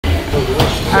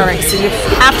All right, so you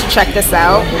have to check this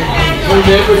out.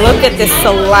 Look at this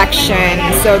selection.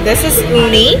 So this is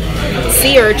uni,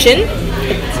 sea urchin.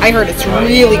 I heard it's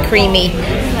really creamy,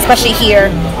 especially here.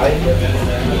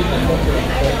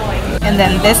 And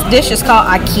then this dish is called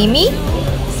akimi.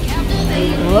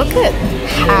 Look at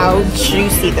how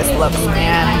juicy this looks,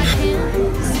 man.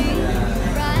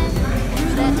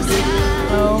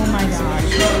 Oh my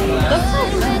gosh. Look how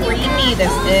creamy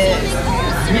this is.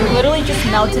 It literally just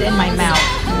melted in my mouth.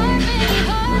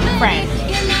 Friend,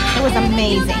 it was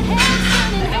amazing.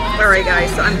 Alright guys,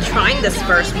 so I'm trying this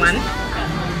first one.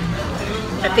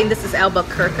 I think this is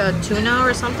Albuquerque tuna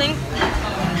or something.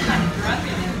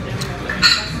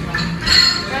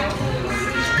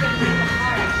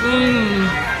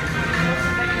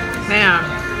 Man.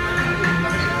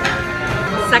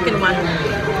 Second one.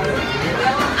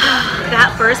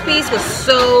 That first piece was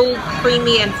so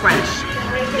creamy and fresh.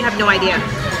 You have no idea.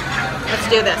 Let's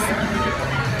do this.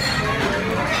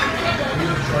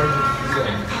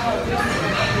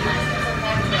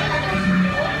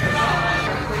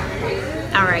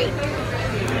 All right.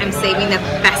 I'm saving the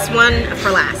best one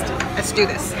for last. Let's do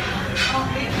this.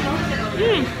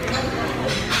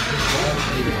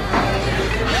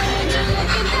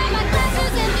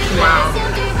 Wow.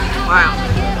 Wow.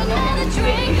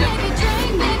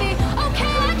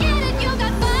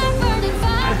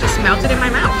 It just melted in my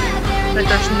mouth. Like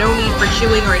there's no need for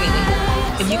chewing or anything.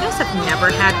 If you guys have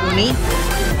never had uni,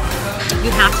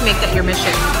 you have to make that your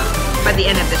mission by the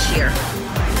end of this year.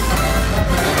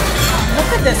 Look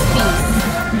at this piece.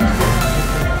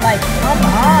 Like, come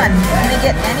on. Can they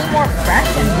get any more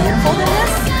fresh and beautiful than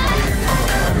this?